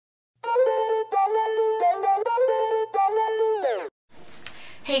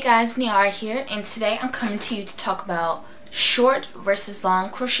Hey guys, Niara here, and today I'm coming to you to talk about short versus long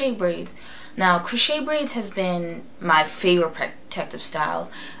crochet braids. Now, crochet braids has been my favorite protective style.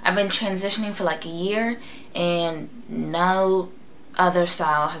 I've been transitioning for like a year, and no other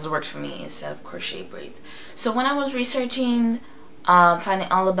style has worked for me instead of crochet braids. So when I was researching, finding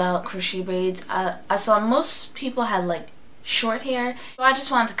all about crochet braids, I saw most people had like short hair. So I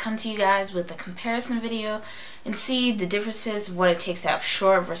just wanted to come to you guys with a comparison video and see the differences of what it takes to have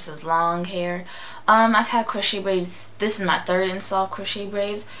short versus long hair. I've had crochet braids. This is my third install of crochet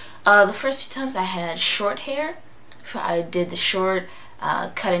braids. The first few times I had short hair. I did the short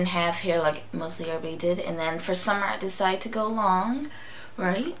cut in half hair like mostly everybody did, and then for summer I decided to go long,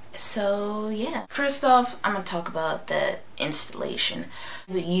 right? So yeah, first off I'm gonna talk about the installation.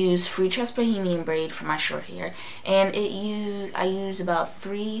 I use free tress bohemian braid for my short hair, and I use about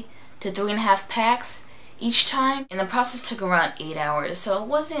 3 to 3.5 packs each time, and the process took around 8 hours, so it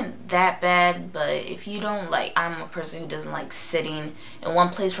wasn't that bad. But if you don't like, I'm a person who doesn't like sitting in one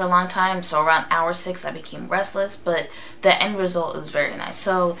place for a long time, so around hour 6 I became restless, but the end result is very nice.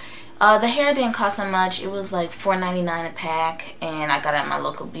 So the hair didn't cost that much. It was like $4.99 a pack, and I got it at my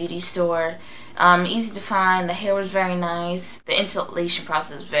local beauty store. Easy to find. The hair was very nice. The installation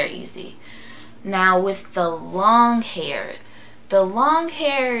process was very easy. Now with the long hair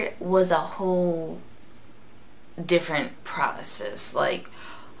was a whole different process. Like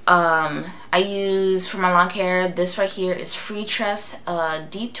I use for my long hair, this right here is free tress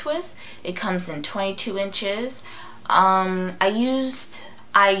deep twist. It comes in 22 inches. I used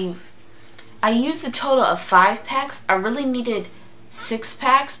a total of 5 packs. I really needed 6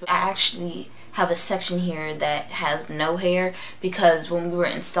 packs, but I actually have a section here that has no hair because when we were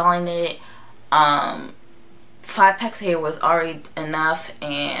installing it, 5 packs of hair was already enough,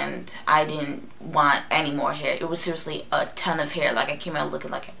 and I didn't want any more hair. It was seriously a ton of hair. Like I came out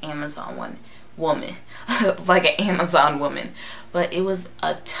looking like an Amazon woman, like an Amazon woman. But it was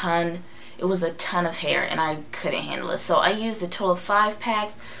a ton. It was a ton of hair, and I couldn't handle it. So I used a total of 5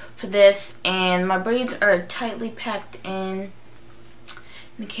 packs for this, and my braids are tightly packed in.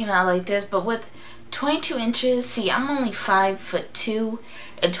 And it came out like this, but with 22 inches, see, I'm only 5'2",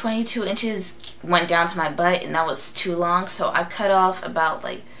 and 22 inches went down to my butt, and that was too long, so I cut off about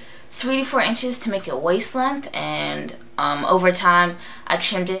like 3 to 4 inches to make it waist length, and over time I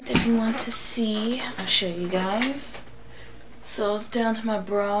trimmed it. If you want to see, I'll show you guys. So it's down to my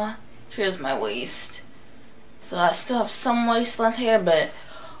bra. Here's my waist. So I still have some waist length hair, but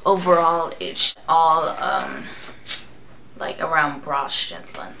overall it's all like around bra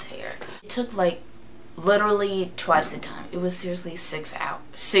strength length hair. It took like literally twice the time. It was seriously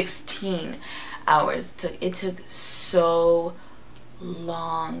 16 hours. It took so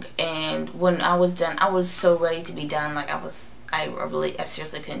long, and when I was done, I was so ready to be done. Like I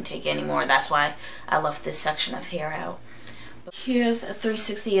seriously couldn't take it anymore. That's why I left this section of hair out. But here's a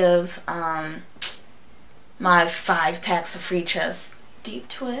 360 of my 5 packs of free tress deep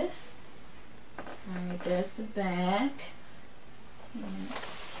twist. Alright, there's the back.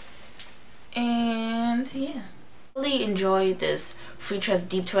 And yeah, really enjoy this free tress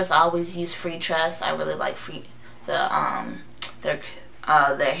deep twist. I always use free tress. I really like their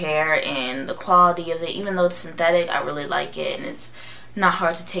hair and the quality of it. Even though it's synthetic, I really like it, and it's not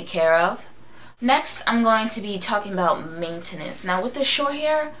hard to take care of. Next, I'm going to be talking about maintenance. Now with the short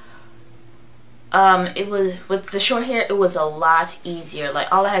hair, it was a lot easier.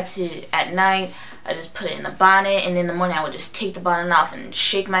 Like all I had to, at night, I just put it in the bonnet, and in the morning I would just take the bonnet off and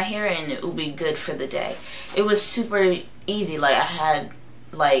shake my hair, and it would be good for the day. It was super easy. Like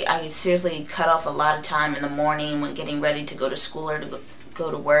I seriously cut off a lot of time in the morning when getting ready to go to school or to go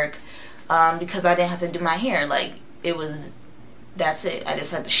to work, because I didn't have to do my hair. Like that's it. I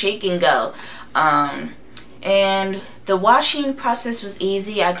just had to shake and go. And the washing process was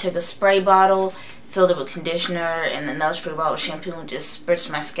easy. I took a spray bottle, filled it with conditioner, and another spray bottle with shampoo, and just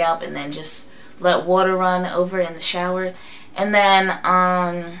spritzed my scalp, and then just let water run over in the shower. And then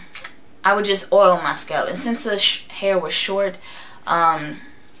I would just oil my scalp. And since the hair was short,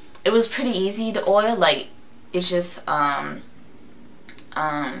 it was pretty easy to oil. Like it's just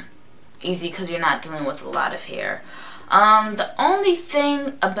easy because you're not dealing with a lot of hair. The only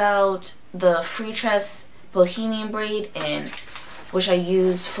thing about the free tress bohemian braid, and which I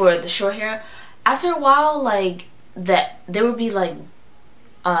use for the short hair, after a while, like there would be like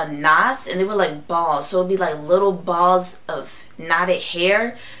knots, and they were like balls, so it would be like little balls of knotted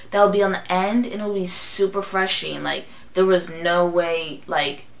hair that would be on the end, and it would be super frustrating. Like there was no way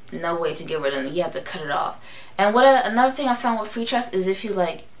to get rid of them. You had to cut it off. And another thing I found with free tress is if you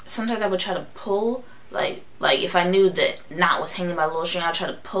sometimes I would try to pull Like if I knew the knot was hanging by a little string, I'd try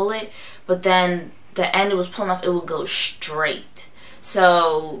to pull it, but then the end it was pulling off, it would go straight.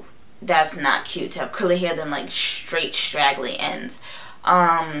 So that's not cute to have curly hair then like straight straggly ends.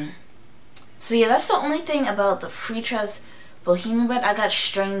 So yeah, that's the only thing about the free tress bohemian braid. I got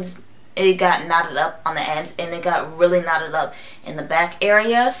strings, it got knotted up on the ends, and it got really knotted up in the back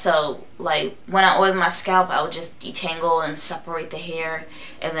area. So like when I oiled my scalp, I would just detangle and separate the hair,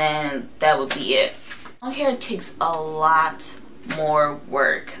 and then that would be it. Long hair takes a lot more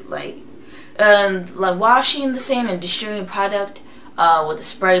work. Like washing the same and distributing product with a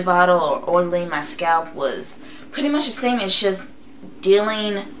spray bottle or oiling my scalp was pretty much the same. It's just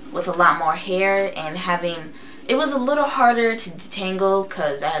dealing with a lot more hair and having, it was a little harder to detangle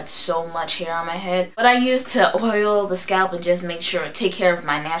because I had so much hair on my head. But I used to oil the scalp and just make sure, take care of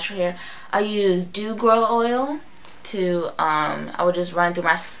my natural hair. I use Dew Grow oil to, I would just run through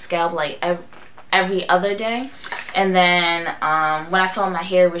my scalp like every other day. And then when I felt my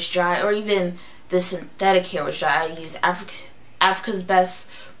hair was dry, or even the synthetic hair was dry, I use Africa's Best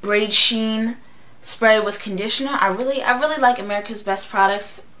Braid Sheen spray with conditioner. I really like America's Best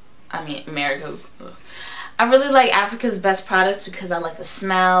products. I really like Africa's Best products because I like the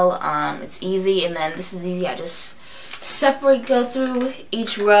smell. It's easy, and then this is easy. I just go through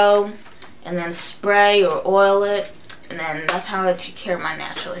each row and then spray or oil it, and then that's how I take care of my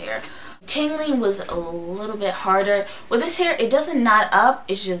natural hair. Tangling was a little bit harder. With this hair, it doesn't knot up,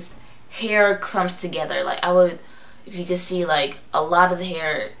 it's just hair clumps together. Like I would, if you could see, like a lot of the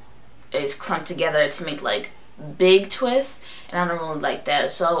hair is clumped together to make like big twists, and I don't really like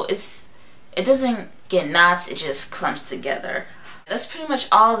that. So it doesn't get knots, it just clumps together. That's pretty much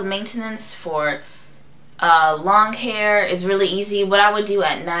all the maintenance for long hair. It's really easy. What I would do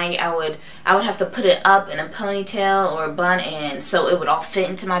at night, I would have to put it up in a ponytail or a bun, and so it would all fit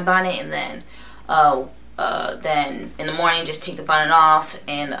into my bonnet, and then in the morning just take the bonnet off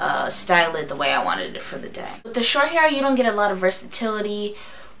and style it the way I wanted it for the day. With the short hair, you don't get a lot of versatility,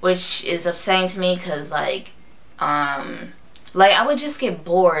 which is upsetting to me because like I would just get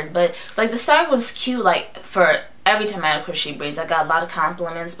bored. But like the style was cute, like for every time I had crochet braids I got a lot of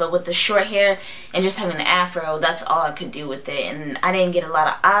compliments, but with the short hair and just having the afro, that's all I could do with it, and I didn't get a lot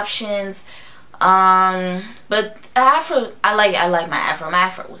of options. But the afro, I like my afro. My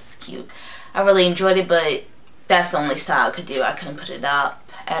afro was cute. I really enjoyed it, but that's the only style I could do. I couldn't put it up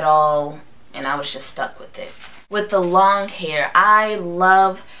at all, and I was just stuck with it. With the long hair, I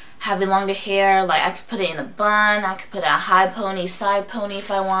love having longer hair. Like I could put it in a bun, I could put it in a high pony, side pony if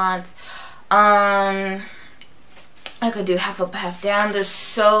I want. I could do half up, half down. There's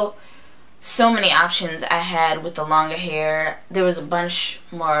so many options I had with the longer hair. There was a lot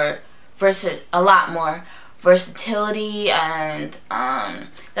more versatility, and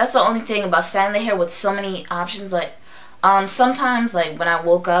that's the only thing about styling the hair with so many options. Like sometimes, like when I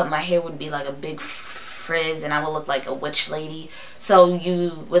woke up, my hair would be like a big frizz, and I would look like a witch lady. So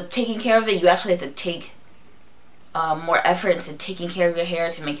with taking care of it, you actually have to take more effort into taking care of your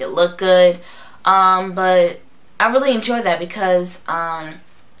hair to make it look good. But I really enjoyed that because I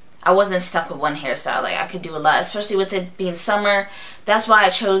wasn't stuck with one hairstyle. Like I could do a lot, especially with it being summer. That's why I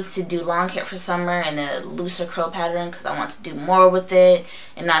chose to do long hair for summer and a looser curl pattern, because I want to do more with it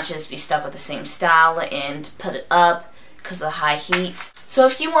and not just be stuck with the same style and put it up because of the high heat. So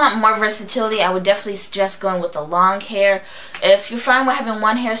if you want more versatility, I would definitely suggest going with the long hair. If you're fine with having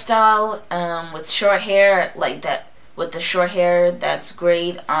one hairstyle with short hair like that, with the short hair, that's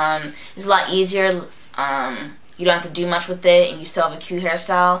great. It's a lot easier. You don't have to do much with it, and you still have a cute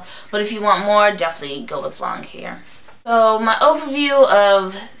hairstyle. But if you want more, definitely go with long hair. So my overview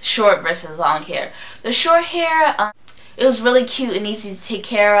of short versus long hair. The short hair, it was really cute and easy to take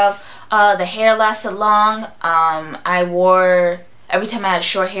care of. The hair lasted long. Every time I had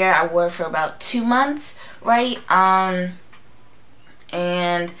short hair, I wore it for about 2 months, right?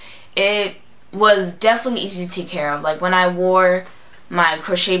 And it was definitely easy to take care of. Like when I wore my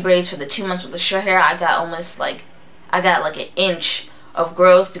crochet braids for the 2 months with the short hair, I got like an inch of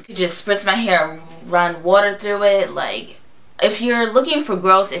growth. You could just spritz my hair and run water through it. Like if you're looking for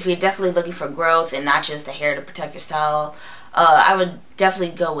growth, if you're definitely looking for growth and not just the hair to protect your style, I would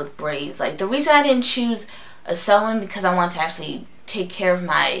definitely go with braids. Like the reason I didn't choose a sew-in because I want to actually take care of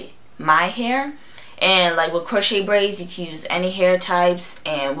my hair. And like with crochet braids, you can use any hair types,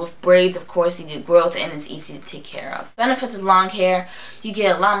 and with braids, of course, you get growth and it's easy to take care of. Benefits of long hair: you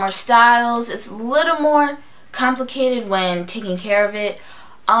get a lot more styles. It's a little more complicated when taking care of it.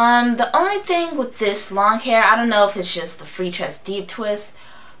 The only thing with this long hair, I don't know if it's just the free tress deep twist,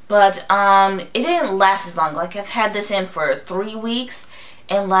 but it didn't last as long. Like I've had this in for 3 weeks,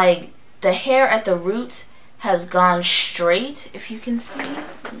 and like the hair at the roots has gone straight, if you can see.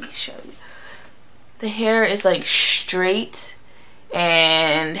 Let me show you. The hair is like straight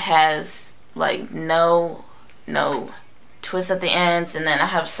and has like no twist at the ends, and then I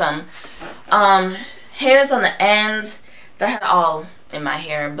have some hairs on the ends that had all in my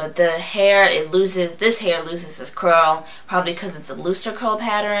hair, but the hair, this hair loses its curl, probably because it's a looser curl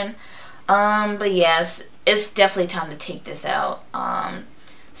pattern. But yes, it's definitely time to take this out.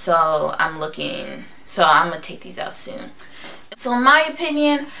 So I'm gonna take these out soon. So in my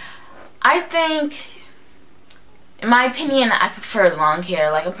opinion, I prefer long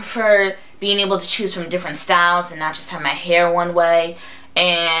hair. Like, I prefer being able to choose from different styles and not just have my hair one way.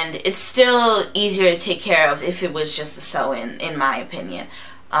 And it's still easier to take care of if it was just a sew-in, in my opinion.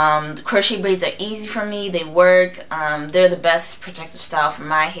 The crochet braids are easy for me. They work. They're the best protective style for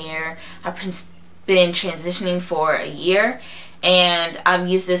my hair. I've been transitioning for a year, and I've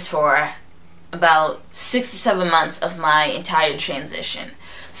used this for about 6 to 7 months of my entire transition.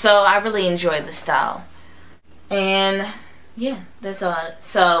 So I really enjoy the style. And yeah, that's all.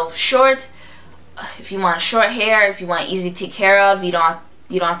 So short, if you want short hair, if you want easy to take care of, you don't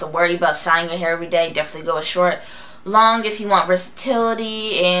have to worry about styling your hair every day, definitely go with short. Long, if you want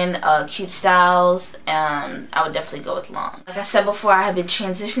versatility and cute styles, I would definitely go with long. Like I said before, I have been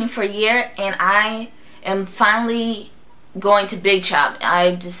transitioning for a year, and I am finally going to Big Chop.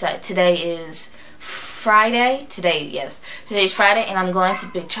 I decided today is Friday. Today's Friday, and I'm going to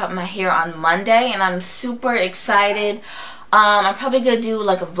Big Chop my hair on Monday, and I'm super excited. I'm probably gonna do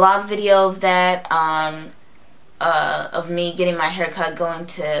like a vlog video of that, of me getting my hair cut, going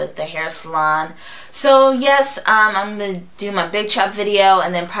to the hair salon. So yes, I'm gonna do my Big Chop video,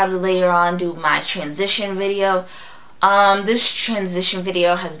 and then probably later on do my transition video. This transition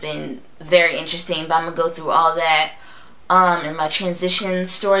video has been very interesting, but I'm gonna go through all that in my transition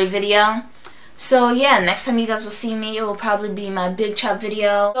story video. So yeah, next time you guys will see me, it will probably be my Big Chop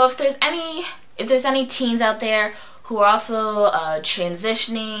video. So if there's any teens out there who are also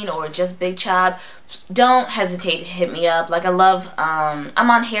transitioning or just Big Chop, don't hesitate to hit me up. Like, I love,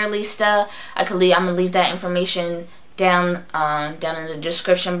 I'm on HAIRLISTA. I'm gonna leave that information down in the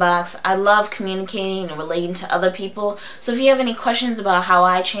description box. I love communicating and relating to other people. So if you have any questions about how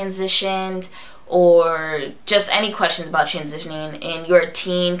I transitioned, or just any questions about transitioning, and you're a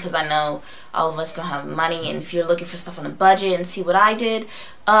teen, because I know all of us don't have money, and if you're looking for stuff on a budget and see what I did,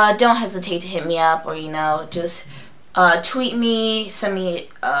 don't hesitate to hit me up, or just tweet me, send me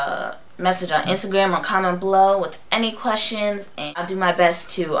a message on Instagram, or comment below with any questions, and I'll do my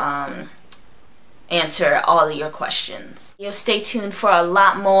best to answer all of your questions. Stay tuned for a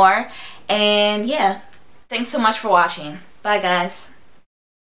lot more, and yeah, thanks so much for watching. Bye guys.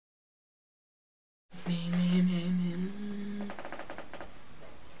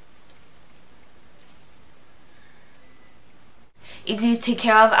 Easy to take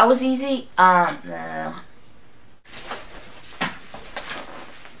care of. I was easy. No.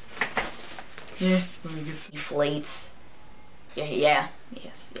 Yeah, let me get some. Deflates. Yeah,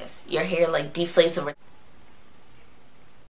 yes. Your hair like deflates over.